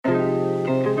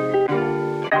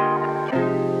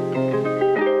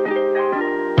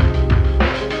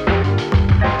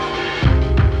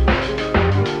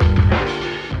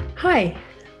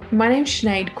My name's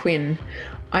Sinead Quinn.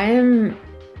 I am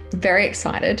very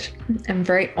excited and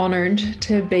very honoured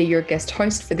to be your guest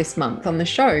host for this month on the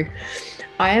show.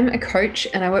 I am a coach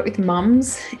and I work with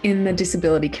mums in the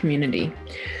disability community.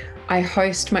 I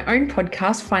host my own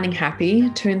podcast, Finding Happy,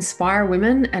 to inspire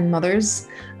women and mothers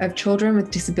of children with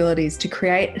disabilities to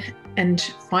create and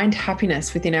find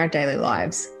happiness within our daily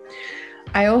lives.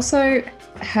 I also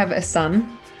have a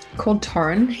son called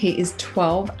Torrin. He is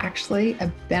 12, actually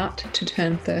about to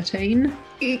turn 13.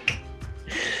 Eek.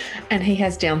 And he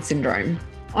has Down syndrome.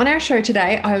 On our show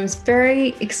today, I was very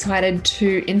excited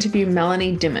to interview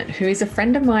Melanie Dimmitt, who is a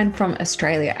friend of mine from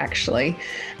Australia, actually.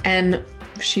 And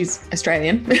she's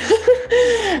Australian.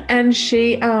 And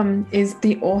she is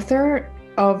the author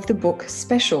of the book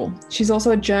Special. She's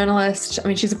also a journalist. I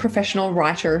mean, she's a professional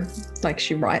writer, like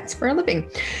she writes for a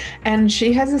living. And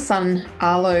she has a son,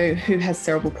 Arlo, who has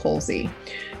cerebral palsy.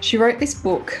 She wrote this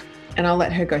book, and I'll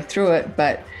let her go through it,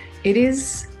 but it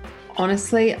is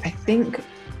honestly, I think,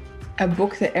 a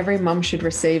book that every mum should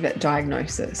receive at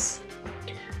diagnosis.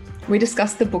 We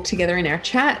discussed the book together in our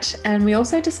chat, and we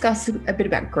also discussed a bit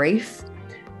about grief,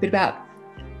 a bit about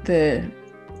the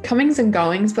comings and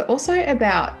goings, but also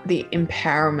about the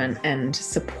empowerment and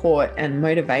support and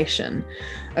motivation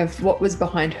of what was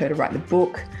behind her to write the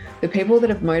book, the people that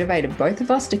have motivated both of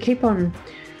us to keep on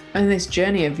this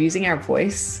journey of using our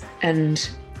voice and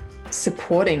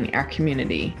supporting our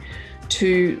community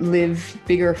to live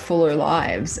bigger, fuller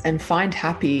lives and find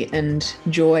happy and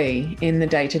joy in the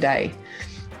day-to-day,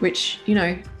 which, you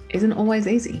know, isn't always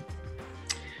easy.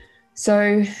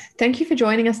 So thank you for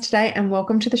joining us today, and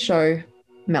welcome to the show,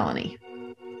 Melanie.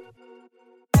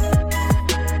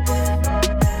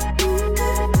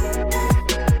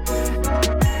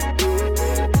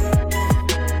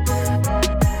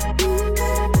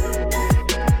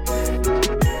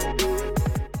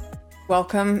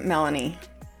 Welcome, Melanie.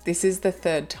 This is the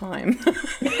third time.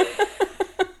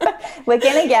 We're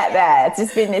gonna get there.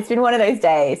 It's been one of those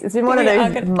days. It's been one of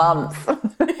those months.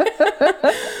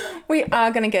 We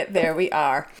are going to get there. We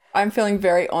are. I'm feeling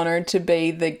very honoured to be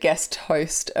the guest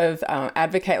host of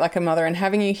Advocate Like a Mother, and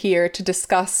having you here to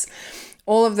discuss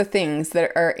all of the things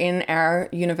that are in our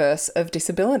universe of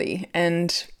disability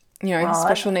and, you know,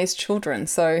 special needs children.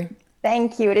 So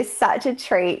thank you. It is such a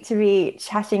treat to be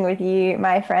chatting with you,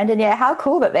 my friend. And yeah, how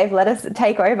cool that they've let us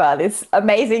take over this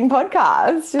amazing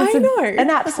podcast. I know.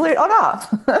 An absolute honour.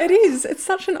 It is. It's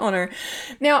such an honour.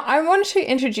 Now, I want to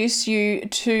introduce you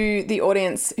to the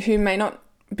audience who may not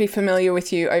be familiar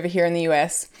with you over here in the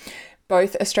US,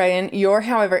 both Australian. You're,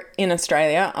 however, in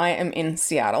Australia. I am in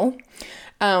Seattle.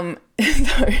 So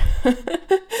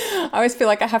I always feel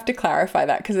like I have to clarify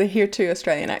that because I hear two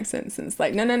Australian accents and it's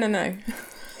like, no.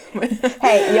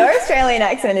 Hey, your Australian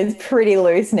accent is pretty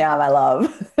loose now, my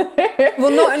love.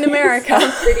 Well, not in America. You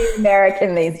sound pretty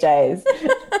American these days.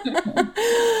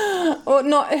 Well,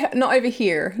 not over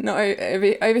here. Not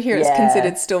over here. It's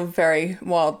considered still very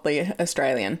wildly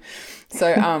Australian.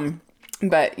 So,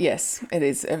 but yes, it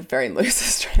is a very loose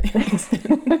Australian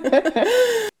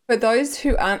accent. For those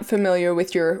who aren't familiar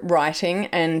with your writing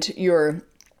and your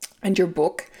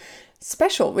book,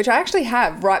 Special, which I actually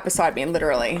have right beside me,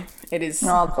 literally. It is.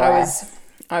 Oh,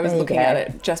 I was looking at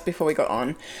it just before we got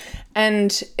on,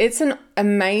 and it's an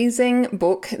amazing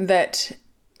book that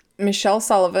Michelle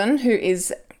Sullivan, who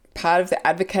is part of the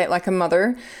Advocate Like a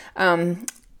Mother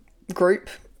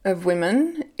group of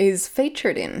women, is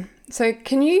featured in. So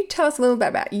can you tell us a little bit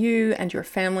about you and your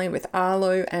family with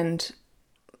Arlo, and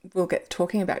we'll get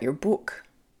talking about your book.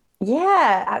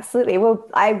 Yeah, absolutely. Well,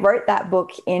 I wrote that book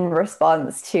in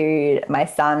response to my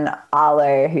son,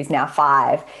 Arlo, who's now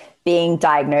 5, being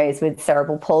diagnosed with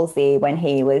cerebral palsy when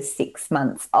he was 6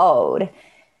 months old.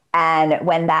 And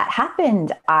when that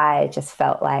happened, I just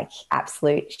felt like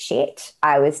absolute shit.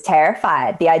 I was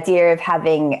terrified. The idea of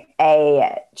having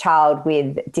a child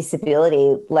with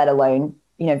disability, let alone,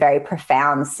 you know, very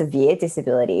profound, severe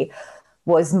disability,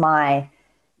 was my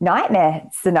nightmare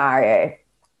scenario.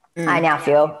 I now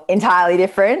feel entirely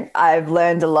different. I've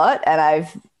learned a lot and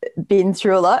I've been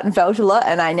through a lot and felt a lot.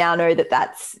 And I now know that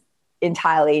that's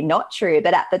entirely not true.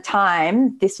 But at the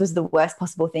time, this was the worst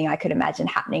possible thing I could imagine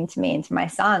happening to me and to my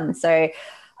son. So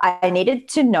I needed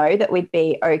to know that we'd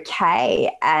be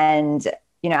okay. And,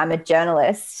 you know, I'm a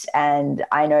journalist and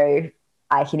I know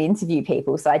I can interview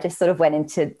people. So I just sort of went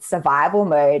into survival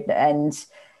mode and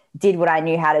did what I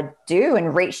knew how to do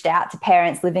and reached out to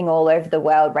parents living all over the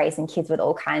world, raising kids with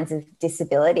all kinds of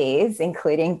disabilities,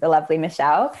 including the lovely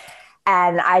Michelle.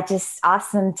 And I just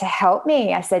asked them to help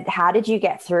me. I said, how did you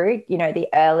get through, you know, the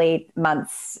early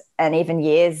months and even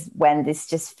years when this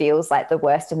just feels like the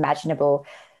worst imaginable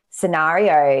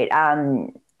scenario?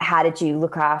 how did you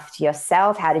look after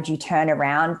yourself? How did you turn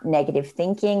around negative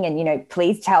thinking? And,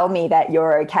 please tell me that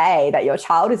you're okay, that your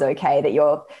child is okay, that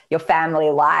your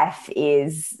family life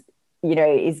is,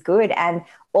 is good. And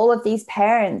all of these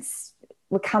parents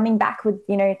were coming back with,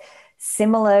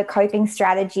 similar coping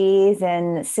strategies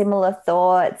and similar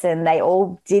thoughts. And they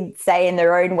all did say in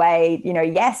their own way,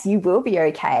 yes, you will be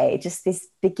okay. Just this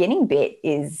beginning bit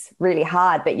is really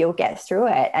hard, but you'll get through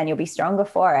it and you'll be stronger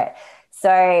for it. So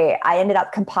I ended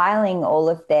up compiling all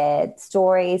of their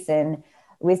stories and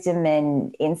wisdom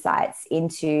and insights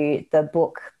into the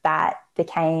book that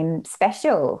became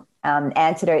Special,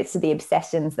 Antidotes to the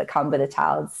Obsessions That Come with a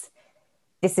Child's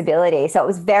Disability. So it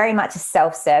was very much a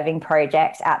self-serving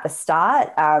project at the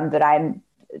start, but I'm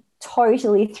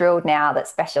totally thrilled now that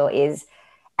Special is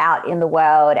out in the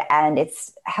world and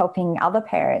it's helping other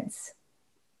parents.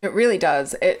 It really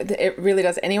does. It really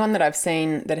does. Anyone that I've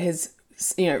seen that has,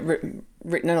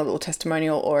 written a little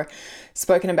testimonial or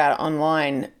spoken about it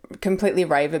online completely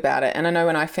rave about it. And I know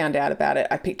when I found out about it,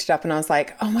 I picked it up and I was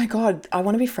like, oh my God, I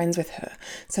want to be friends with her.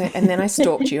 So, and then I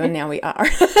stalked you and now we are.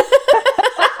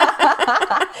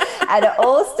 And it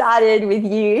all started with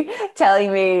you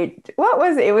telling me, what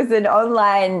was it? It was an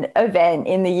online event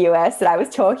in the US that I was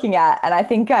talking at. And I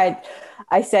think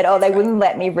I said, oh, they wouldn't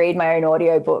let me read my own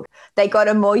audiobook. They got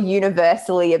a more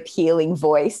universally appealing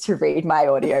voice to read my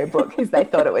audiobook because they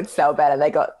thought it would sell better.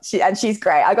 And she's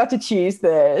great. I got to choose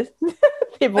the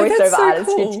voiceover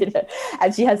artist who did it.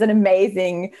 And she has an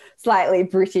amazing, slightly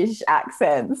British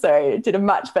accent. So did a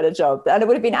much better job. And it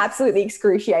would have been absolutely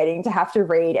excruciating to have to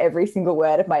read every single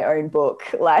word of my own book.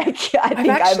 Like,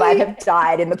 I might have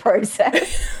died in the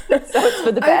process. So it's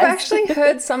for the best. I've actually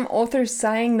heard some authors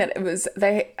saying that it was,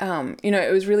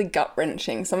 it was really gut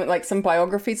wrenching, something like some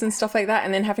biographies and stuff like that.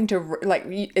 And then having to,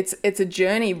 it's a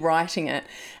journey writing it.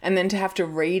 And then to have to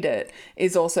read it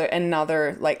is also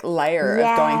another layer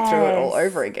of going through it all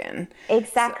over again.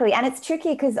 Exactly. So. And it's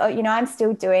tricky because, I'm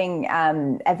still doing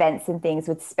events and things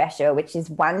with Special, which is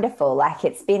wonderful. Like,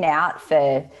 it's been out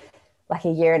for a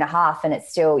year and a half and it's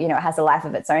still, it has a life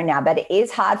of its own now. But it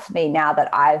is hard for me now that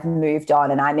I've moved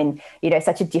on and I'm in,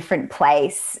 such a different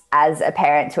place as a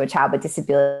parent to a child with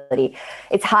disability.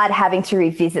 It's hard having to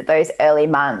revisit those early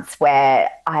months where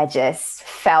I just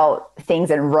felt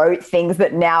things and wrote things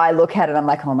that now I look at and I'm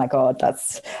like, oh my God,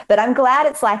 but I'm glad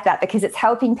it's like that because it's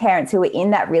helping parents who are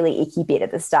in that really icky bit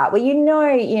at the start where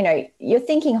you're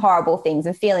thinking horrible things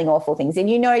and feeling awful things and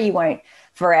you won't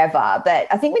forever. But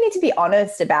I think we need to be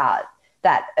honest about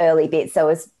that early bit so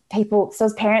as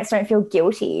parents don't feel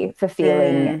guilty for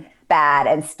feeling bad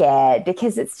and scared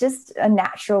because it's just a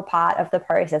natural part of the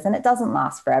process and it doesn't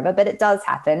last forever, but it does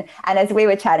happen. And as we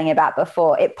were chatting about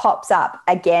before, it pops up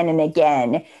again and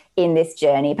again in this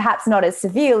journey, perhaps not as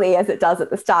severely as it does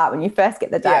at the start when you first get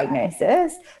the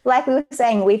diagnosis. Like we were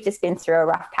saying, we've just been through a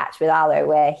rough patch with Arlo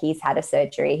where he's had a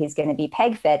surgery. He's going to be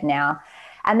peg fed now.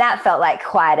 And that felt like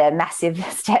quite a massive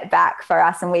step back for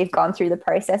us. And we've gone through the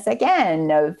process again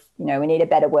of, we need a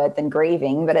better word than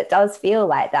grieving, but it does feel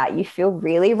like that. You feel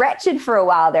really wretched for a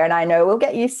while there. And I know we'll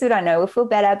get used to it. I know we'll feel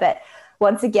better. But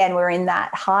once again, we're in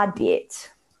that hard bit.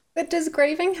 But does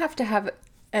grieving have to have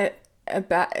a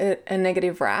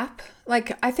negative rap?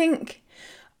 Like, I think,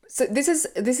 so this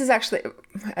is actually,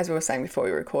 as we were saying before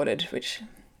we recorded, which...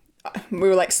 we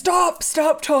were like, stop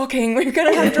talking. We're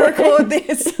going to have to record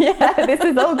this. Yeah, this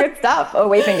is all good stuff. Oh,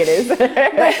 we think it is.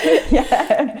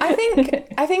 Yeah.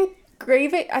 I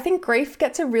think grief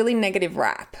gets a really negative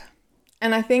rap.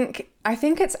 And I think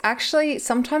it's actually,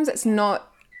 sometimes it's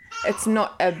not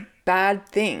a bad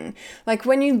thing. Like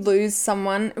when you lose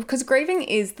someone, because grieving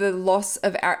is the loss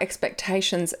of our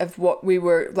expectations of what we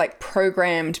were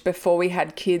programmed before we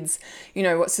had kids,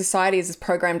 what society has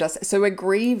programmed us. So we're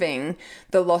grieving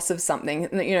the loss of something,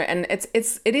 and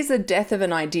it is a death of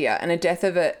an idea and a death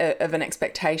of an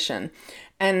expectation.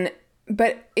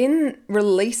 But in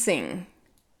releasing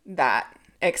that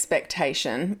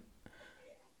expectation,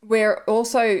 we're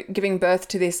also giving birth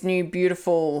to this new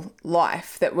beautiful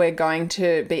life that we're going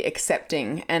to be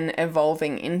accepting and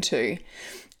evolving into.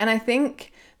 And I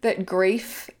think that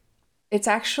grief, it's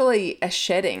actually a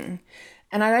shedding.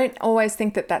 And I don't always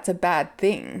think that that's a bad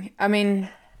thing. I mean...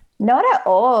 Not at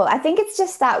all. I think it's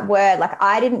just that word.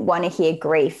 I didn't want to hear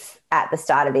grief at the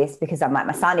start of this because I'm like,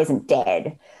 my son isn't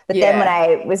dead. But then when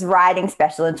I was writing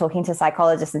Special and talking to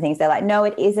psychologists and things, they're like, no,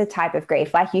 it is a type of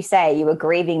grief. Like you say, you were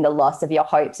grieving the loss of your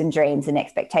hopes and dreams and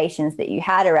expectations that you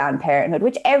had around parenthood,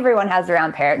 which everyone has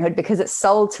around parenthood because it's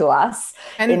sold to us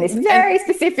in this very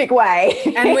specific way.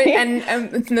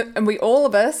 And we all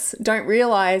of us don't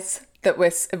realize that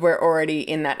we're already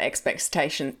in that I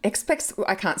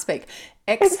can't speak.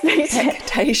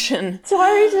 Expectation.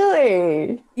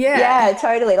 Totally. Yeah. Yeah,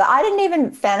 totally. Like, I didn't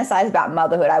even fantasize about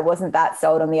motherhood. I wasn't that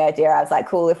sold on the idea. I was like,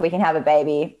 cool, if we can have a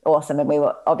baby, awesome. And we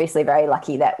were obviously very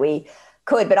lucky that we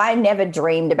could, but I never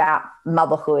dreamed about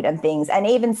motherhood and things. And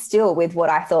even still, with what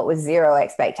I thought was zero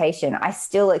expectation, I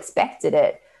still expected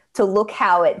it to look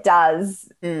how it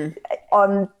does in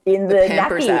the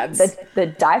Pampers nappy, ads. the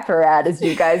diaper ad, as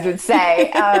you guys would say.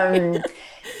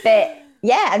 But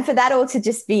yeah, and for that all to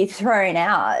just be thrown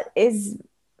out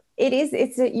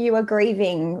you are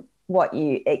grieving what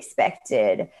you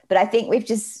expected. But I think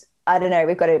I don't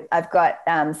know, I've got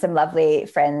some lovely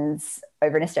friends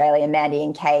over in Australia, Mandy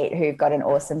and Kate, who've got an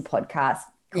awesome podcast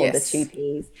called The Two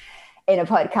Ps in a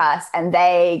podcast, and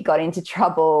they got into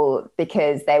trouble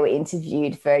because they were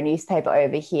interviewed for a newspaper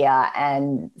over here,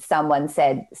 and someone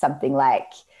said something like,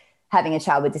 having a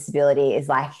child with disability is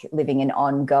like living in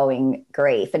ongoing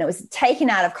grief. And it was taken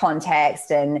out of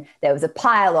context, and there was a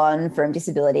pile on from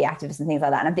disability activists and things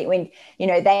like that. And I think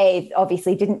they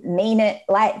obviously didn't mean it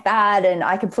like that. And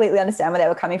I completely understand where they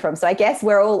were coming from. So I guess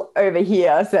we're all over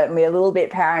here, certainly a little bit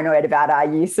paranoid about our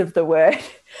use of the word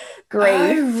grief.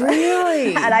 Oh,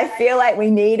 really? And I feel like we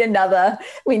need another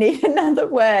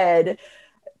word,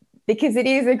 because it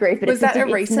is a grief. But was that a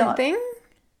recent thing?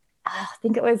 I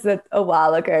think it was a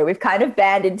while ago. We've kind of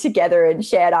banded together and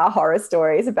shared our horror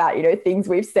stories about, things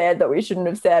we've said that we shouldn't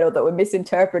have said or that were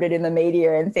misinterpreted in the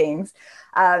media and things.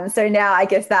 So now I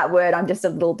guess that word I'm just a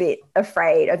little bit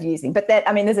afraid of using. But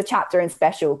there's a chapter in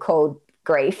Special called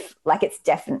grief. Like, it's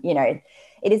definitely,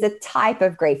 it is a type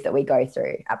of grief that we go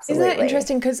through. Absolutely. Isn't that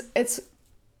interesting? Because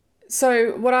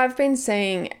so what I've been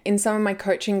seeing in some of my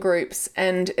coaching groups,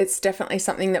 and it's definitely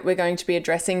something that we're going to be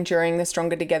addressing during the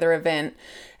Stronger Together event,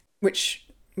 which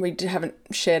we haven't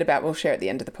shared about, we'll share at the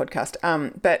end of the podcast,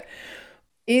 but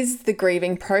is the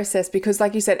grieving process, because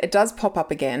like you said, it does pop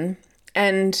up again.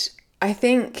 And I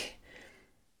think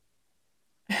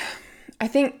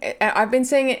I've been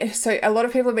seeing it. So a lot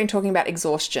of people have been talking about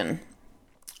exhaustion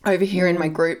over here in my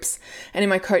groups and in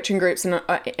my coaching groups and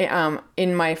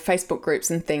in my Facebook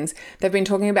groups and things. They've been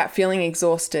talking about feeling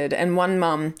exhausted. And one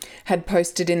mum had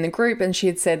posted in the group, and she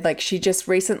had said, like, she just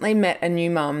recently met a new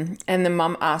mum, and the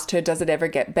mum asked her, does it ever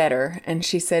get better? And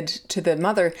she said to the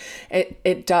mother,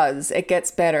 it does, it gets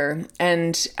better,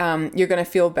 and you're going to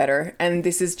feel better. And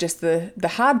this is just the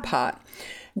hard part.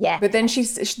 Yeah. But then she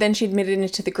admitted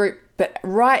into the group, but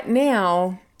right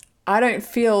now I don't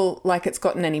feel like it's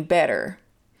gotten any better.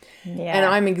 Yeah. And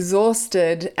I'm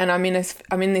exhausted, and I'm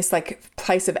in this like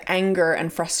place of anger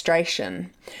and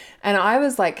frustration. And I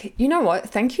was like, you know what?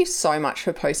 Thank you so much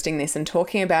for posting this and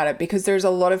talking about it, because there's a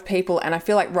lot of people, and I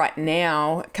feel like right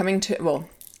now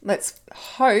let's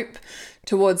hope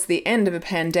towards the end of a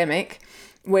pandemic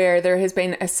where there has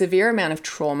been a severe amount of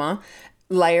trauma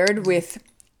layered with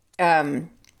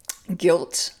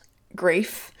guilt,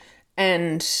 grief,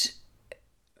 and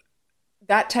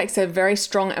that takes a very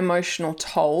strong emotional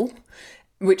toll,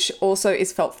 which also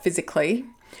is felt physically.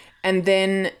 And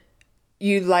then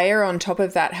you layer on top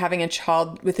of that having a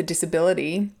child with a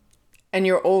disability, and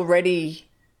you're already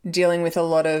dealing with a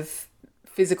lot of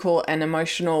physical and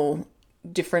emotional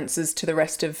differences to the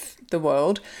rest of the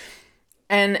world.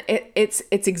 And it's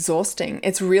exhausting.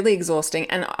 It's really exhausting.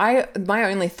 And my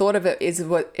only thought of it is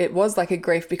what it was like a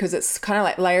grief, because it's kind of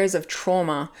like layers of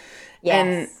trauma. Yes.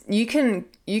 And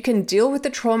you can deal with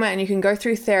the trauma, and you can go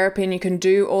through therapy, and you can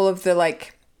do all of the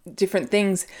like different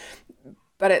things,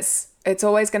 but it's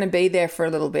always going to be there for a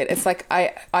little bit. It's like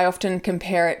I often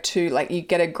compare it to like you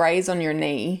get a graze on your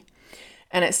knee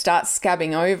and it starts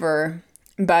scabbing over,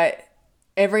 but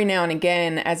every now and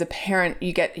again as a parent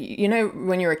you get,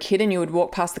 when you're a kid and you would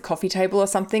walk past the coffee table or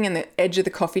something and the edge of the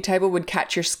coffee table would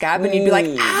catch your scab and you'd be like,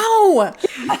 ow,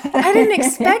 I didn't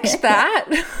expect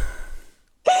that.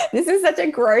 This is such a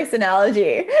gross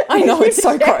analogy. I know, it's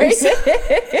so gross.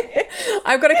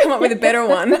 I've got to come up with a better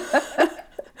one.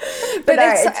 But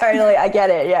no, totally, I get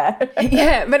it. Yeah.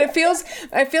 Yeah, but it feels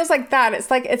like that.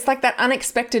 It's like that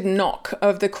unexpected knock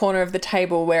of the corner of the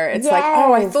table where it's like,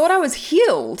 oh, I thought I was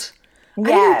healed.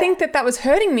 Yeah. I didn't think that was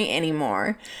hurting me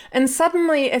anymore. And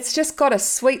suddenly it's just got a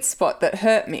sweet spot that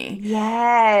hurt me.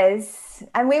 Yes.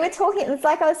 And we were talking, it's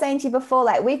like I was saying to you before,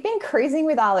 like we've been cruising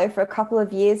with Arlo for a couple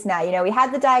of years now. We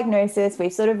had the diagnosis.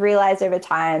 We've sort of realized over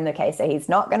time, okay, so he's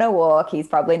not going to walk. He's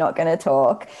probably not going to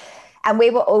talk. And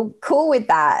we were all cool with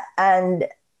that. And,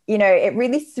 it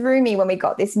really threw me when we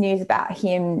got this news about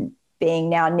him being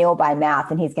now nil by mouth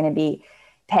and he's going to be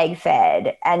peg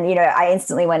fed. And, I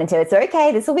instantly went into it's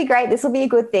okay, this will be great, this will be a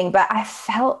good thing. But I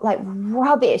felt like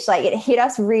rubbish. Like it hit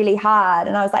us really hard.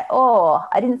 And I was like, oh,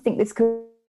 I didn't think this could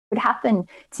happen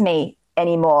to me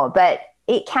anymore. But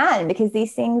it can, because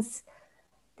these things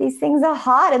are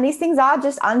hard, and these things are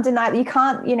just undeniable. You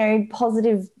can't,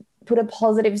 put a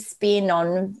positive spin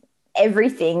on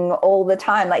everything all the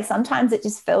time. Like sometimes it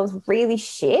just feels really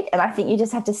shit. And I think you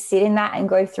just have to sit in that and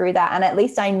go through that. And at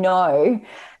least I know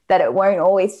that it won't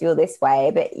always feel this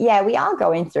way. But yeah, we are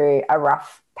going through a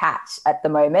rough patch at the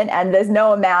moment. And there's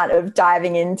no amount of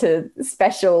diving into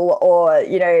special or,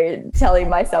 telling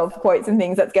myself quotes and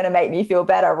things that's going to make me feel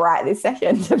better right this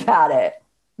second about it.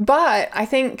 But I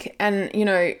think, and,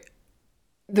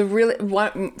 the really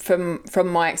one from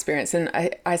my experience, and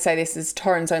I say this as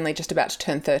Torren's only just about to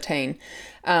turn 13,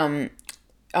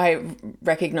 I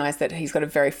recognise that he's got a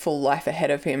very full life ahead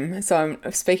of him. So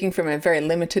I'm speaking from a very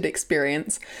limited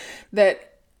experience,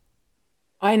 that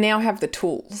I now have the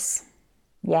tools.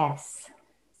 Yes.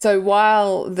 So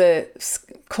while the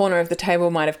corner of the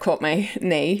table might have caught my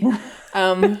knee,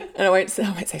 and I won't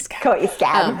say scab. Caught your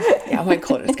scab. Yeah, I won't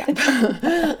call it a scab.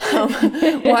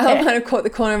 While I might have caught the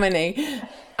corner of my knee,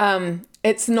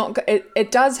 it's not.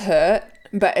 It does hurt,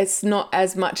 but it's not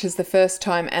as much as the first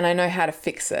time, and I know how to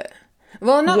fix it.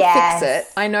 Well, not fix it.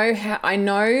 I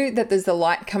know that there's the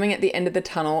light coming at the end of the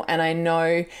tunnel, and I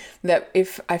know that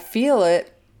if I feel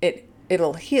it,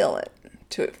 it'll heal it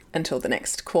until the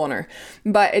next corner.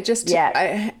 But it just,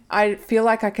 I feel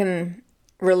like I can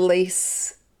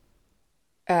release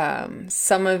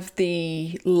some of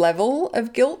the level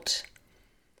of guilt.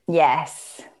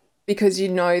 Yes. Because you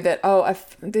know that,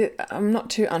 I'm not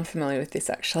too unfamiliar with this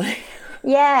actually.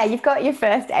 Yeah, you've got your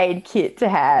first aid kit to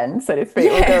hand, so to speak.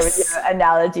 Yes. We'll go with your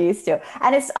analogy still.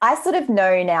 And I sort of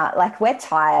know now, like we're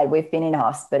tired. We've been in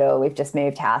hospital. We've just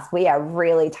moved house. We are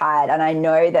really tired. And I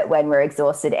know that when we're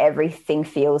exhausted, everything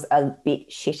feels a bit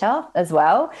shitter as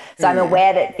well. So I'm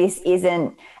aware that this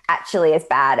isn't actually as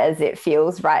bad as it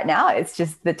feels right now. It's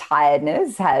just the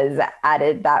tiredness has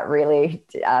added that really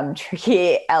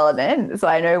tricky element. So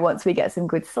I know once we get some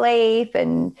good sleep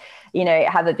and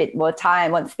have a bit more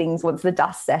time, once the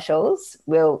dust settles,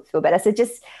 we'll feel better. So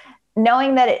just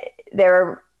knowing that there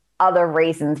are other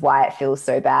reasons why it feels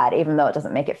so bad, even though it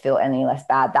doesn't make it feel any less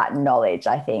bad, that knowledge,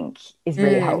 I think, is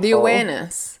really helpful. The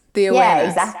awareness. Yeah,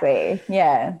 exactly.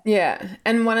 Yeah. Yeah.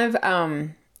 And one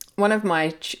of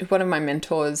my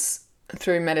mentors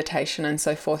through meditation and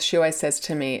so forth, she always says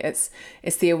to me, it's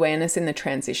the awareness in the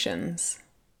transitions.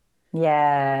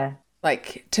 Yeah.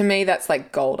 Like, to me, that's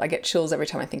like gold. I get chills every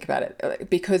time I think about it,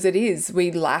 because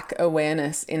we lack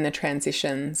awareness in the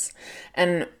transitions.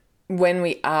 And when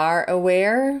we are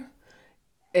aware,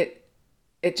 it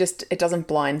doesn't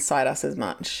blindside us as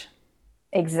much.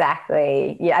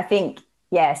 Exactly. Yeah, I think,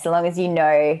 so long as you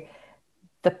know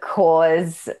the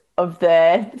cause of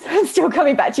I'm still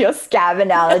coming back to your scab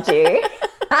analogy.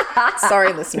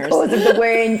 Sorry, listeners. Cause of the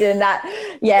wound, and that,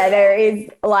 there is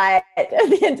like, at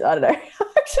the end, I don't know, I'm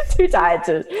actually too tired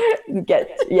to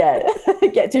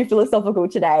get too philosophical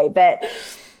today, but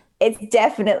it's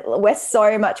definitely, we're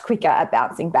so much quicker at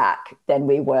bouncing back than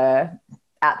we were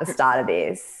at the start of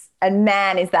this. And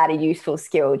man, is that a useful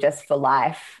skill just for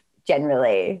life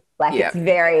generally. Like it's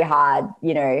very hard,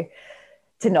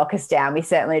 to knock us down. We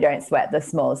certainly don't sweat the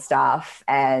small stuff.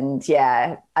 And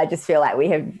I just feel like we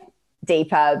have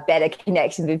deeper, better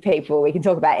connections with people. We can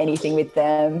talk about anything with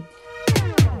them.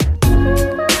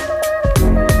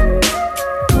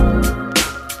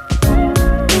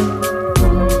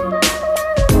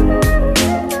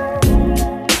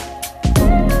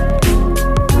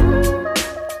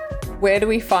 Where do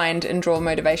we find and draw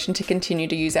motivation to continue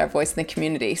to use our voice in the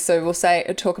community? So we'll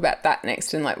talk about that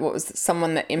next, and like what was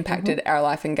someone that impacted our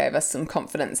life and gave us some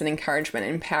confidence and encouragement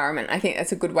and empowerment. I think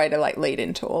that's a good way to like lead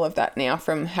into all of that now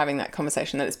from having that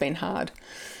conversation that it's been hard.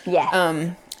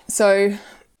 Yeah. So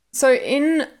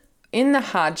in the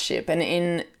hardship and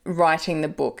in writing the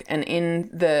book and in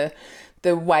the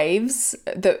waves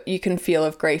that you can feel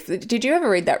of grief, did you ever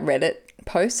read that Reddit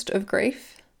post of grief?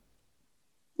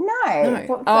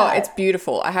 No. It's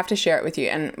beautiful. I have to share it with you,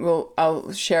 and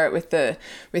I'll share it with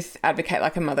Advocate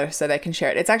Like a Mother so they can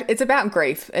share it. It's about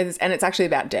grief, and it's actually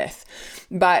about death.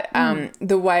 But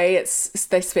the way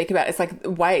they speak about it's like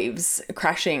waves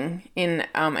crashing in,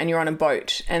 and you're on a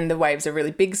boat, and the waves are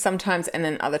really big sometimes, and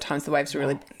then other times the waves are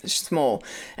really small,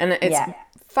 and it's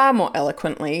far more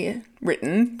eloquently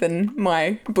written than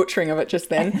my butchering of it just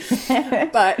then.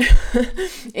 But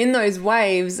in those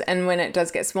waves, and when it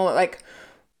does get smaller, like.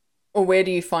 Or where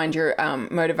do you find your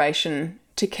motivation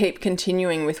to keep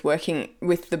continuing with working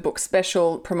with the book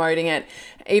special, promoting it,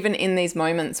 even in these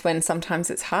moments when sometimes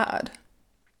it's hard?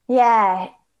 Yeah,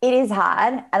 it is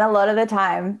hard. And a lot of the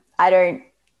time, I don't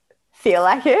feel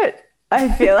like it. I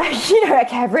feel like,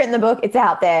 okay, I've written the book, it's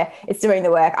out there, it's doing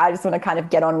the work. I just want to kind of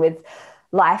get on with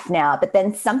life now. But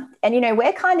then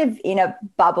we're kind of in a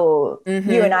bubble,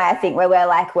 you and I think, where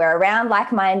we're around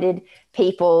like-minded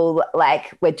people,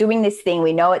 like we're doing this thing,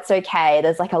 we know it's okay.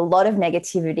 There's like a lot of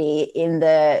negativity in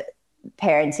the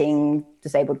parenting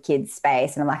disabled kids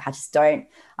space. And I'm like,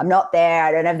 I'm not there.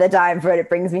 I don't have the time for it. It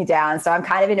brings me down. So I'm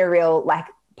kind of in a real like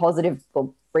positive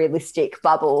or realistic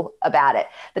bubble about it.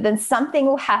 But then something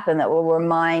will happen that will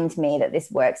remind me that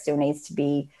this work still needs to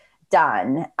be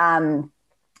done.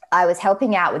 I was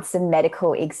helping out with some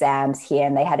medical exams here,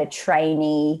 and they had a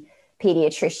trainee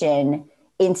pediatrician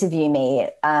interview me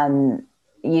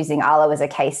using Arlo as a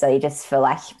case study just for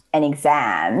like an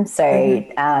exam. So,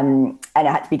 and it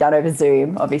had to be done over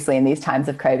Zoom, obviously, in these times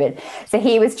of COVID. So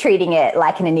he was treating it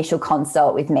like an initial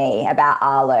consult with me about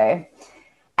Arlo,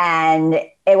 and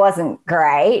it wasn't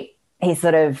great. He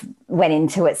sort of went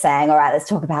into it saying, all right, let's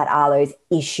talk about Arlo's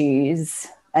issues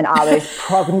and Arlo's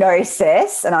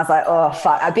prognosis. And I was like, oh,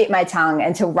 fuck. I bit my tongue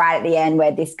until right at the end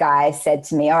where this guy said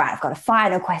to me, all right, I've got a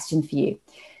final question for you.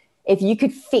 If you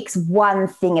could fix one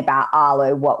thing about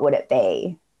Arlo, what would it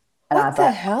be? And I was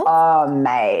like, hell? Oh,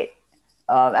 mate.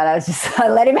 And I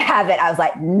let him have it. I was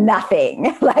like,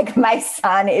 nothing. Like, my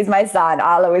son is my son.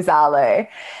 Arlo is Arlo.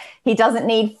 He doesn't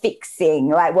need fixing.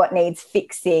 Like, what needs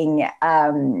fixing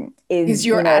is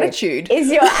your attitude.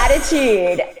 Is your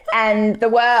attitude and the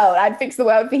world. I'd fix the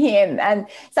world for him. And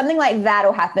something like that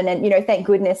will happen. And, thank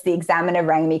goodness the examiner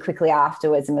rang me quickly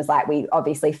afterwards and was like, we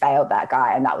obviously failed that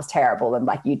guy and that was terrible. And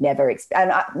like, you'd never,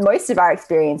 most of our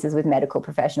experiences with medical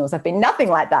professionals have been nothing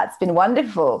like that. It's been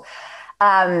wonderful.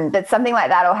 But something like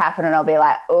that will happen and I'll be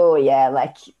like, oh yeah,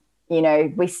 like,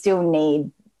 we still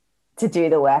need to do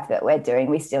the work that we're doing.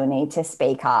 We still need to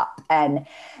speak up and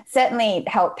certainly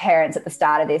help parents at the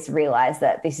start of this realize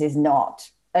that this is not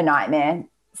a nightmare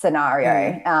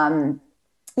scenario.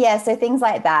 So things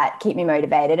like that keep me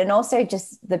motivated, and also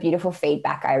just the beautiful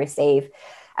feedback I receive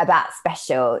about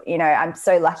special. I'm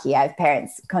so lucky. I have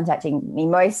parents contacting me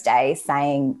most days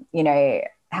saying,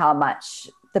 how much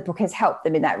the book has helped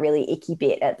them in that really icky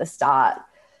bit at the start,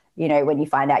 when you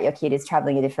find out your kid is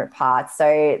traveling a different path.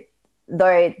 So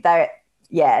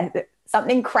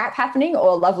something crap happening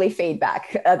or lovely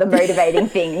feedback are the motivating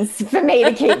things for me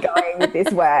to keep going with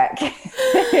this work.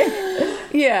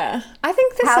 Yeah, I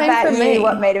think the How same about for me. you?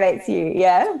 What motivates you?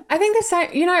 Yeah, I think the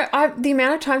same. The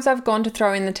amount of times I've gone to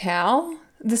throw in the towel.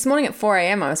 This morning at 4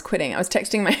 a.m. I was quitting. I was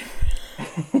texting my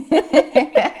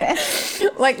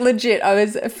like legit. I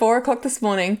was at 4 o'clock this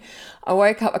morning. I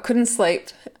woke up, I couldn't sleep,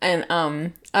 and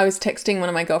I was texting one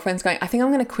of my girlfriends going, I think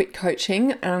I'm going to quit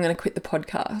coaching and I'm going to quit the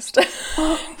podcast.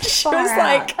 She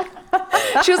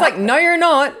was like, no, you're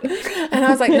not. And I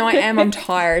was like, no, I am. I'm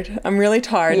tired. I'm really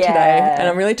tired today. And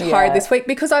I'm really tired this week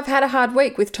because I've had a hard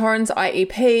week with Torrens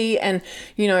IEP and,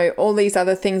 all these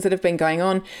other things that have been going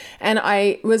on. And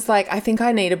I was like, I think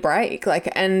I need a break.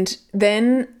 And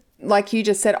then, like you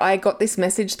just said, I got this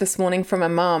message this morning from a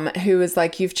mum who was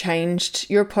like, your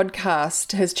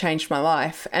podcast has changed my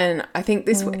life. And I think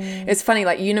it's funny,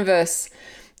 like universe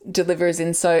delivers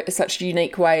in such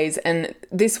unique ways. And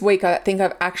this week, I think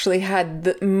I've actually had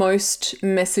the most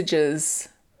messages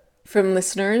from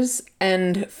listeners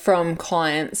and from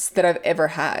clients that I've ever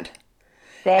had.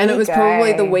 And it was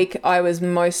probably the week I was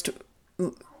most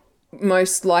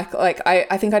like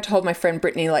I think I told my friend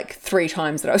Brittany like 3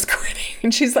 times that I was quitting,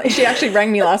 and she actually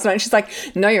rang me last night and she's like,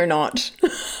 no, you're not.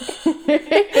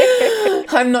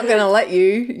 I'm not going to let you.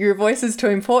 Your voice is too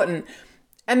important.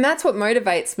 And that's what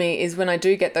motivates me, is when I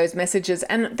do get those messages.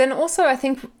 And then also I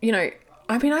think,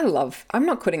 I'm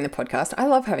not quitting the podcast. I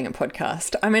love having a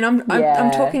podcast.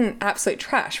 I'm talking absolute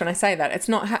trash when I say that. It's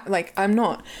not I'm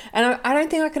not. And I don't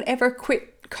think I could ever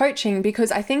quit coaching, because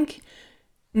I think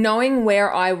knowing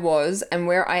where I was and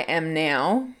where I am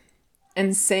now,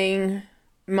 and seeing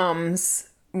mums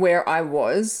where I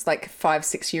was like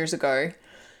 5-6 years ago,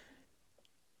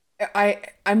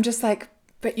 I'm just like,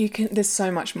 but there's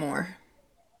so much more.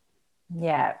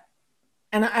 Yeah.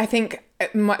 And I think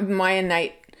my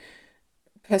innate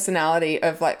personality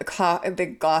of like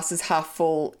the glass is half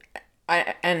full,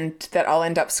 and that I'll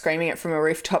end up screaming it from a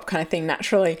rooftop kind of thing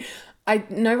naturally.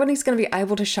 Nobody's going to be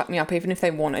able to shut me up even if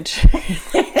they wanted to.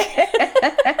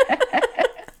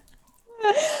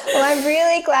 Well, I'm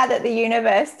really glad that the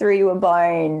universe threw you a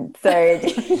bone so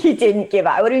you didn't give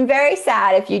up. It would have been very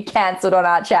sad if you'd cancelled on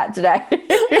our chat today.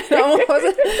 It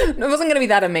wasn't going to be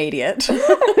that immediate.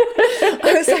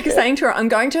 I was like saying to her, I'm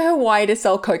going to Hawaii to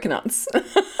sell coconuts.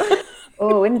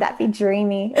 Oh, wouldn't that be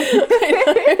dreamy?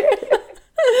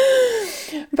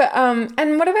 But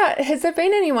and what about, has there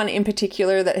been anyone in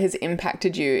particular that has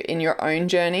impacted you in your own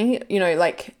journey? You know,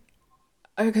 like,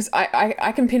 because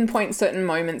I can pinpoint certain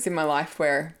moments in my life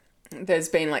where there's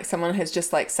been like someone has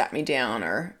just like sat me down,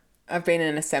 or I've been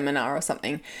in a seminar or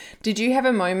something. Did you have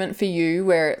a moment for you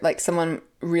where like someone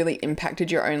really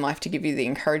impacted your own life to give you the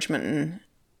encouragement and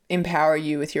empower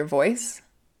you with your voice?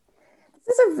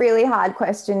 This is a really hard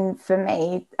question for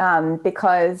me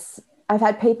because I've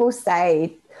had people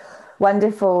say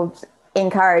wonderful,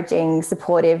 encouraging,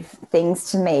 supportive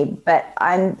things to me, but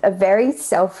I'm a very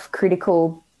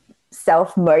self-critical,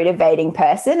 self-motivating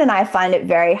person, and I find it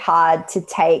very hard to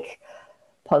take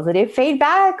positive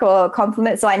feedback or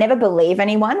compliments. So I never believe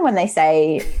anyone when they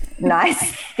say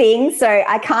nice things. So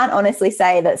I can't honestly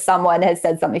say that someone has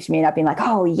said something to me and I've been like,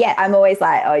 oh yeah. I'm always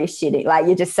like, oh, you're shitting. Like,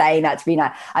 you're just saying that to be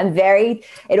nice.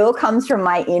 It all comes from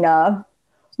my inner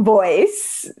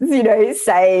voice, you know,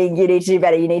 saying you need to do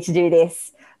better, you need to do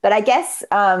this. But I guess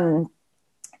the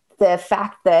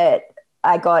fact that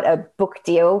I got a book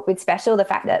deal with Special, the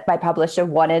fact that my publisher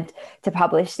wanted to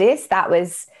publish this, that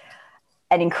was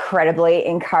an incredibly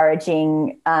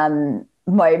encouraging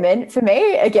moment for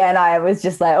me. Again, I was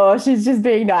just like, oh, she's just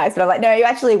being nice. But I'm like, no, you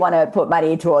actually want to put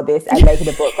money toward this and make it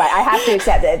a book. Like, I have to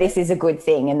accept that this is a good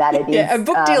thing and that it is. Yeah, a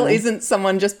book deal isn't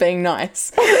someone just being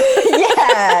nice.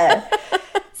 Yeah.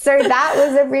 So that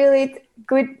was a really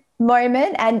good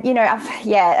moment. And, you know,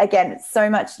 again, so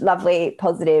much lovely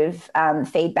positive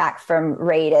feedback from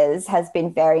readers has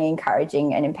been very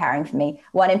encouraging and empowering for me.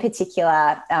 One in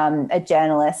particular, a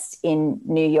journalist in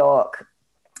New York,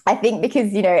 I think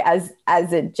because, you know,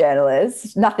 as a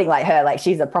journalist, nothing like her, like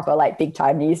she's a proper like big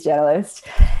time news journalist,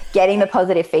 getting the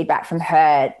positive feedback from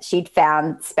her, she'd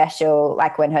found Special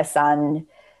like when her son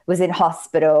was in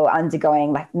hospital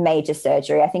undergoing like major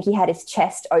surgery. I think he had his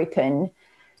chest open,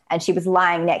 and she was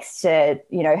lying next to,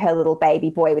 you know, her little baby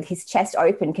boy with his chest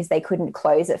open because they couldn't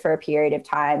close it for a period of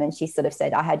time. And she sort of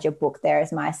said, I had your book there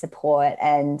as my support.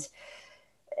 And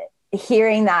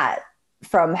hearing that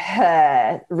from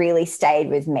her really stayed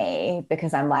with me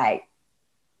because I'm like,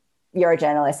 you're a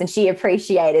journalist. And she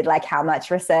appreciated like how much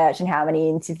research and how many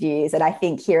interviews. And I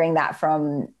think hearing that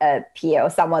from a peer or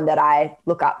someone that I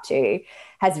look up to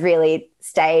has really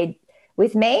stayed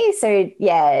with me. So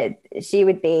yeah, she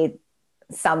would be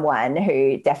someone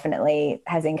who definitely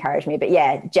has encouraged me. But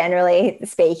yeah, generally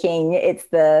speaking, it's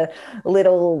the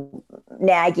little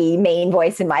naggy mean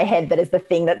voice in my head that is the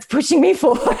thing that's pushing me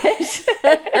forward.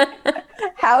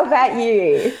 How about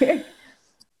you?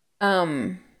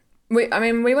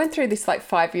 We went through this like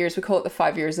 5 years. We call it the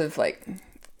 5 years of like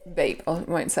beep. I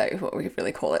won't say what we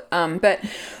really call it. But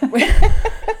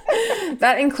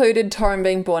that included Torrin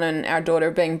being born and our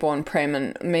daughter being born prem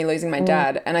and me losing my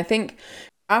dad. And I think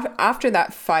after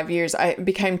that 5 years, I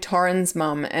became Torrin's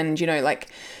mum and, you know, like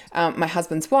my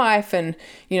husband's wife, and,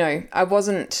 you know, I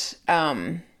wasn't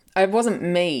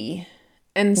me.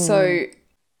 And so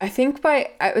I think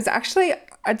it was actually,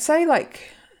 I'd say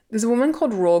like, there's a woman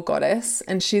called Raw Goddess,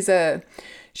 and she's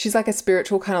like a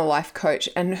spiritual kind of life coach,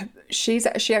 and she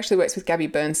actually works with Gabby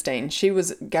Bernstein. She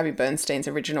was Gabby Bernstein's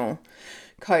original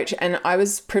coach, and I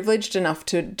was privileged enough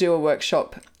to do a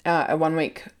workshop, a 1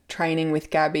 week training with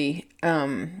Gabby,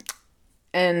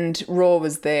 and Raw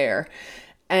was there.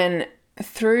 And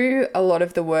through a lot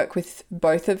of the work with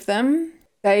both of them,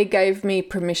 they gave me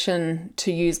permission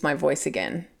to use my voice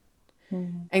again,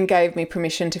 and gave me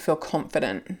permission to feel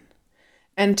confident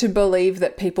and to believe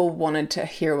that people wanted to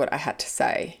hear what I had to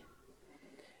say.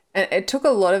 And it took a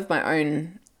lot of my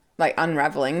own like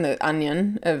unraveling the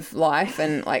onion of life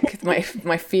and like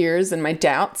my fears and my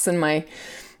doubts and my,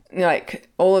 like,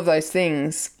 all of those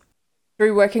things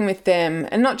through working with them.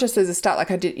 And not just as a start, like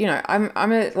I did, you know, I'm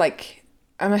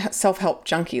a self-help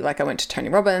junkie. Like I went to Tony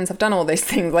Robbins, I've done all these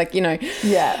things, like, you know.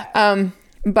 Yeah.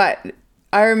 But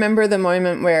I remember the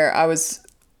moment where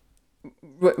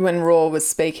when Raw was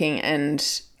speaking,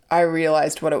 and I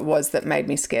realized what it was that made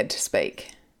me scared to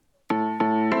speak.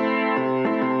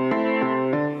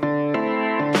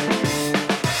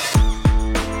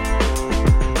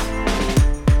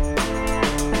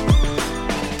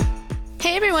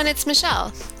 Hey everyone, it's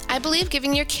Michelle. I believe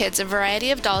giving your kids a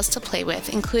variety of dolls to play with,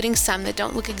 including some that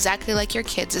don't look exactly like your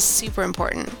kids, is super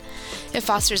important. It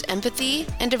fosters empathy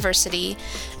and diversity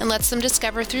and lets them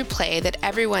discover through play that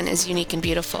everyone is unique and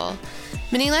beautiful.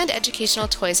 Miniland Educational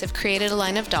Toys have created a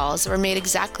line of dolls that were made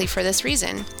exactly for this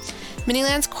reason.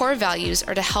 Miniland's core values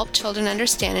are to help children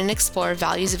understand and explore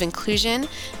values of inclusion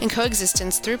and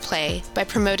coexistence through play by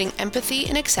promoting empathy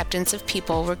and acceptance of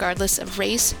people regardless of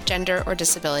race, gender, or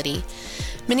disability.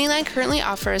 Miniland currently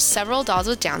offers several dolls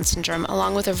with Down syndrome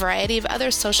along with a variety of other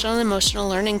social and emotional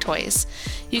learning toys.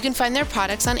 You can find their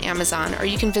products on Amazon or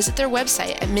you can visit their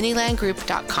website at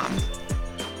minilandgroup.com.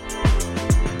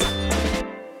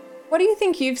 What do you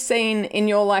think you've seen in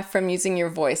your life from using your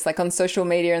voice, like on social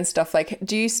media and stuff? Like,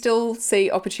 do you still see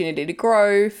opportunity to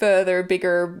grow further,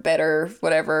 bigger, better,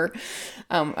 whatever?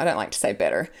 I don't like to say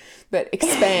better, but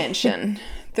expansion,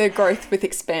 the growth with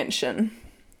expansion.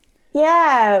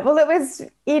 Yeah, well, it was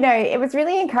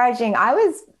really encouraging. I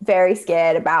was very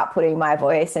scared about putting my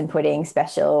voice and putting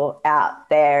Special out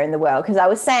there in the world because I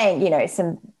was saying,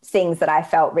 some things that I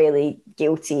felt really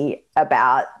guilty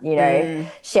about,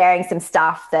 sharing some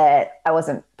stuff that I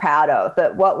wasn't proud of.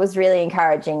 But what was really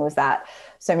encouraging was that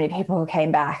so many people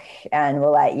came back and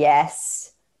were like,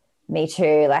 yes, me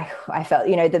too. Like I felt,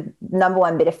 the number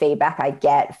one bit of feedback I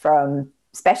get from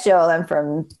Special and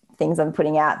from things I'm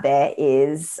putting out there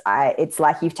is it's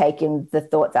like you've taken the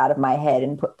thoughts out of my head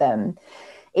and put them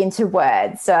into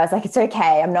words. So I was like, it's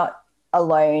okay. I'm not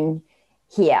alone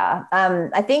here.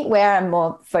 I think where I'm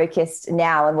more focused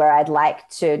now and where I'd like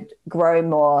to grow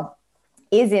more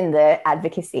is in the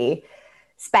advocacy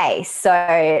space.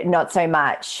 So not so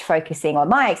much focusing on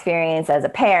my experience as a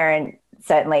parent,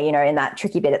 certainly, in that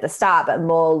tricky bit at the start, but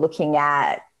more looking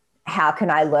at how can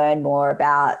I learn more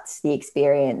about the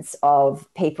experience of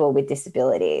people with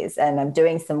disabilities? And I'm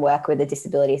doing some work with a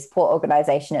disability support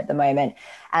organization at the moment,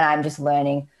 and I'm just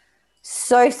learning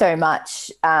so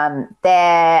much there.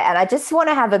 And I just want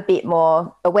to have a bit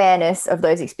more awareness of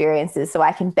those experiences so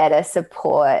I can better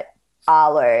support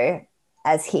Arlo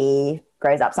as he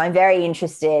grows up. So I'm very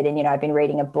interested in, I've been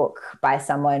reading a book by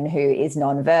someone who is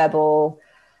nonverbal,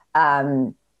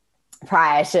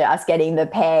 prior to us getting the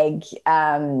PEG,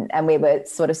 and we were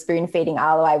sort of spoon feeding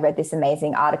Arlo. I read this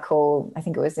amazing article, I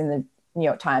think it was in the New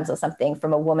York Times or something,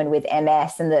 from a woman with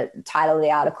MS. And the title of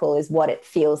the article is What It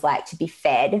Feels Like to Be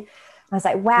Fed. I was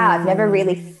like, wow, I've never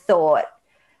really thought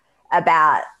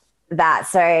about that.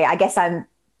 So I guess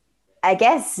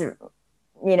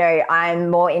I'm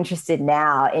more interested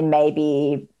now in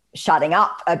maybe shutting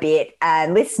up a bit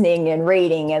and listening and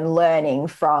reading and learning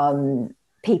from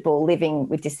people living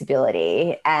with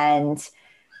disability and,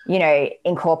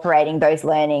 incorporating those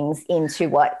learnings into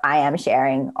what I am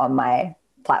sharing on my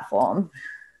platform.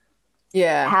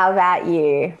 Yeah. How about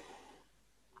you?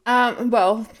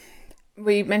 Well,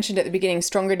 we mentioned at the beginning,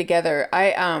 Stronger Together.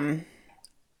 I've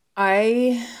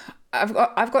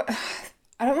got,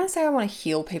 I don't want to say I want to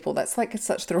heal people. That's like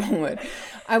such the wrong word.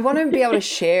 I want to be able to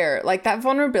share like that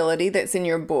vulnerability that's in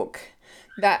your book.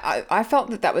 That I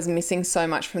felt that was missing so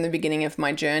much from the beginning of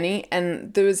my journey.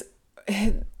 And there was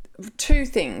two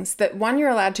things: that one, you're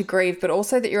allowed to grieve, but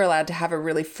also that you're allowed to have a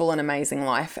really full and amazing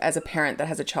life as a parent that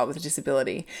has a child with a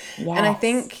disability. Yes. And I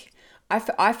think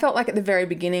I felt like at the very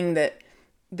beginning that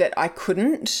I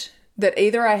couldn't, that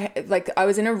either I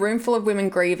was in a room full of women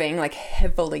grieving, like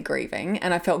heavily grieving,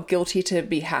 and I felt guilty to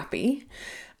be happy.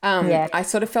 I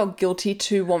sort of felt guilty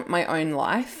to want my own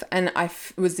life, and I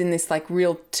was in this like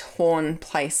real torn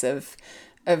place of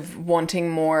wanting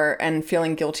more and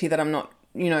feeling guilty that I'm not,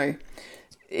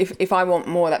 if I want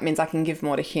more, that means I can give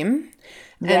more to him.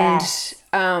 Yes.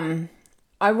 And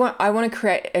I want to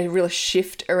create a real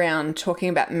shift around talking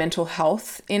about mental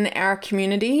health in our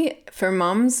community for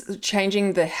mums,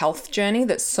 changing the health journey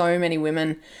that so many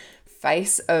women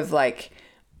face of like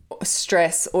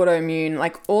stress, autoimmune,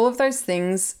 like all of those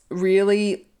things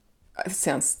really, it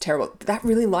sounds terrible, that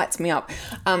really lights me up.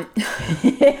 Not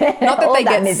that they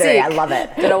get misery, sick, I love it.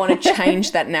 but I want to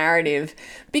change that narrative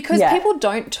because people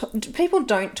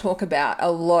don't talk about a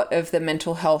lot of the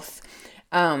mental health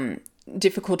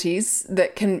difficulties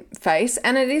that can face,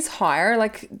 and it is higher.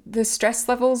 Like the stress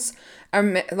levels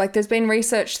are like, there's been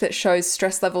research that shows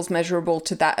stress levels measurable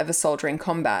to that of a soldier in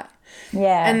combat.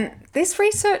 Yeah. And this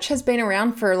research has been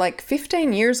around for like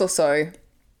 15 years or so.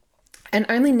 And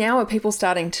only now are people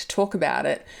starting to talk about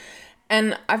it.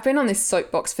 And I've been on this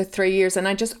soapbox for 3 years, and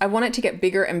I want it to get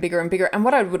bigger and bigger and bigger. And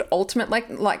what I would ultimately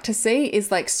like to see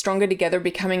is like Stronger Together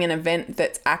becoming an event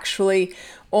that's actually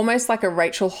almost like a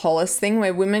Rachel Hollis thing,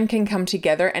 where women can come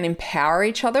together and empower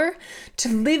each other to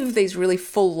live these really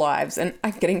full lives. And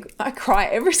I cry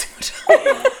every single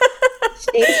time.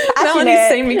 Melanie's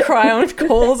seen me cry on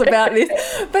calls about this.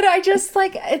 But I just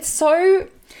it's so...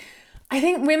 I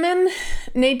think women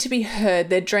need to be heard.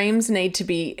 Their dreams need to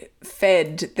be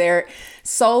fed. Their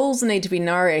souls need to be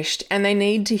nourished, and they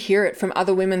need to hear it from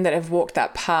other women that have walked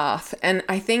that path. And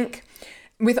I think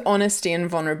with honesty and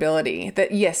vulnerability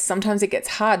that, yes, sometimes it gets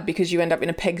hard because you end up in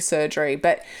a peg surgery,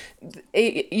 but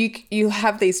you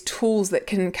have these tools that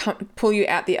can pull you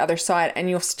out the other side, and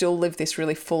you'll still live this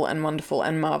really full and wonderful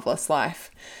and marvelous life.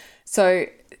 So,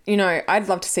 I'd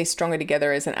love to see Stronger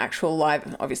Together as an actual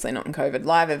live, obviously not in COVID,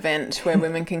 live event where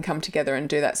women can come together and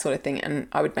do that sort of thing. And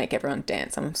I would make everyone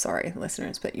dance. I'm sorry,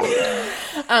 listeners, but you would.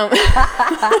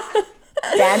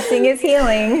 Dancing is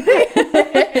healing.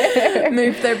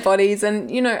 Move their bodies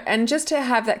and, and just to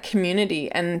have that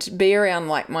community and be around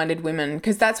like-minded women,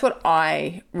 because that's what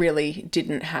I really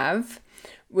didn't have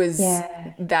was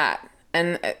that.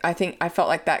 And I think I felt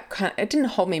like that it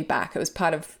didn't hold me back. It was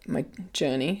part of my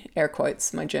journey, air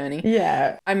quotes, my journey.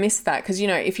 Yeah. I missed that because,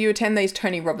 if you attend these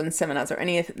Tony Robbins seminars or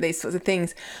any of these sorts of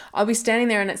things, I'll be standing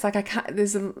there and it's like, I can't,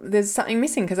 there's something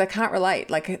missing because I can't relate.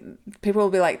 Like people will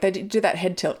be like, they do that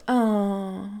head tilt.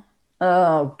 Oh,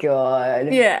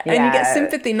 God. Yeah. And you get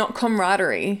sympathy, not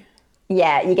camaraderie.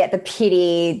 Yeah. You get the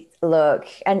pity look.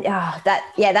 And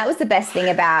that was the best thing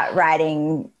about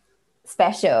writing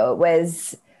Special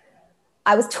was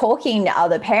I was talking to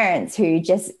other parents who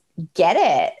just get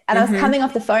it. And I was coming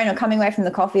off the phone or coming away from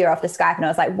the coffee or off the Skype, and I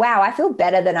was like, wow, I feel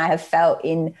better than I have felt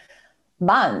in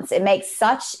months. It makes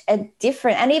such a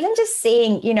difference. And even just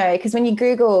seeing, because when you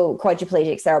Google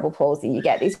quadriplegic cerebral palsy, you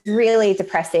get these really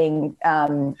depressing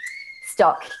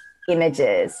stock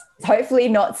images. Hopefully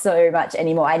not so much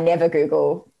anymore. I never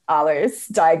Google Arlo's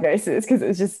diagnosis because it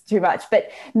was just too much. But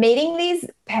meeting these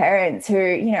parents who,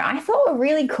 I thought were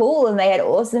really cool, and they had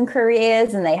awesome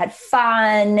careers and they had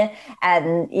fun,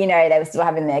 and, they were still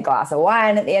having their glass of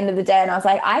wine at the end of the day. And I was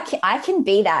like, I can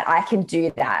be that. I can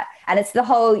do that. And it's the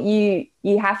whole, you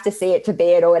have to see it to be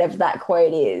it, or whatever that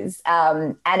quote is.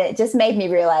 And it just made me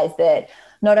realize that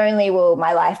not only will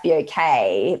my life be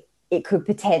okay, it could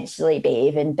potentially be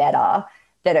even better.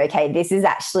 That, okay, this is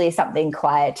actually something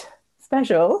quite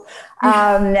special.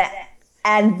 And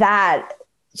that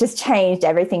just changed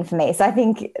everything for me. So I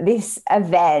think this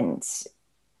event,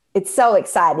 it's so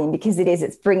exciting because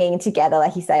it's bringing together,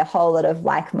 like you say, a whole lot of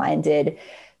like-minded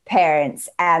parents,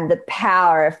 and the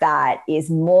power of that is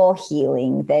more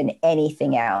healing than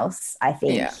anything else, I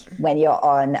think, when you're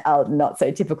on a not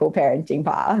so typical parenting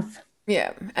path.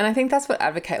 Yeah. And I think that's what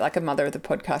Advocate Like a Mother of the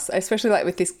podcast, especially like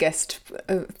with this guest,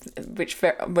 which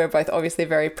we're both obviously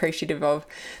very appreciative of,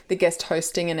 the guest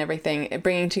hosting and everything,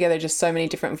 bringing together just so many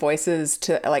different voices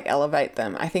to like elevate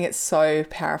them. I think it's so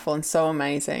powerful and so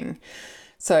amazing.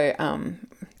 So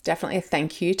definitely a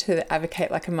thank you to the Advocate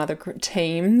Like a Mother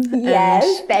team.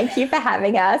 Yes, thank you for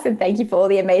having us, and thank you for all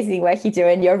the amazing work you do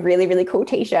and your really, really cool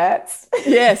T-shirts.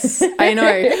 Yes, I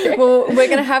know. Well, we're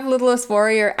going to have Littlest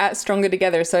Warrior at Stronger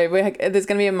Together, so there's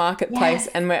going to be a marketplace,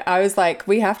 and I was like,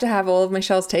 we have to have all of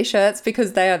Michelle's T-shirts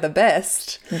because they are the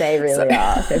best. They really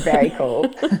are. They're very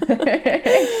cool.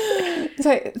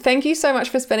 So thank you so much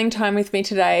for spending time with me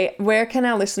today. Where can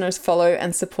our listeners follow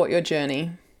and support your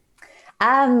journey?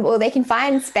 Well, they can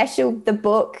find Special, the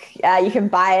book. You can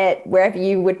buy it wherever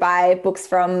you would buy books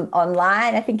from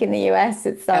online. I think in the US,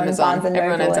 it's on Barnes &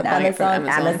 Noble and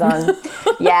Amazon.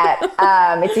 Yeah,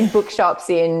 it's in bookshops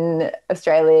in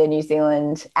Australia, New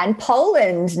Zealand, and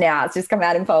Poland now. It's just come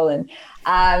out in Poland.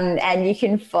 And you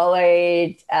can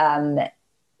follow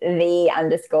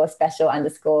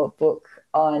the_special_book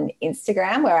on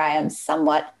Instagram, where I am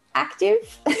somewhat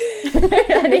active.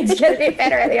 I need to get a bit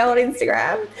better at the old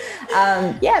Instagram.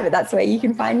 But that's where you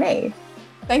can find me.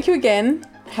 Thank you again.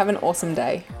 Have an awesome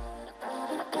day.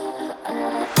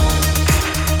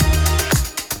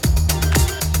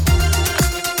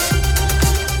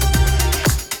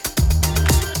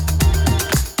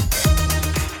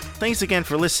 Thanks again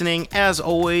for listening. As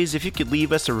always, if you could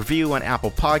leave us a review on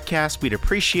Apple Podcasts, we'd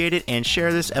appreciate it, and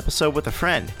share this episode with a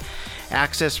friend.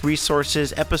 Access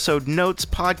resources, episode notes,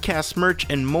 podcast merch,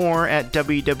 and more at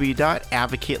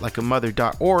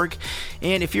www.advocatelikeamother.org.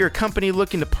 And if you're a company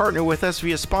looking to partner with us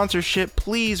via sponsorship,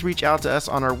 please reach out to us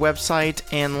on our website.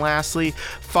 And lastly,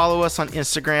 follow us on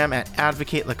Instagram at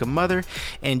Advocate Like a Mother,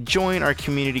 and join our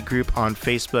community group on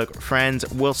Facebook. Friends,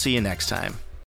 we'll see you next time.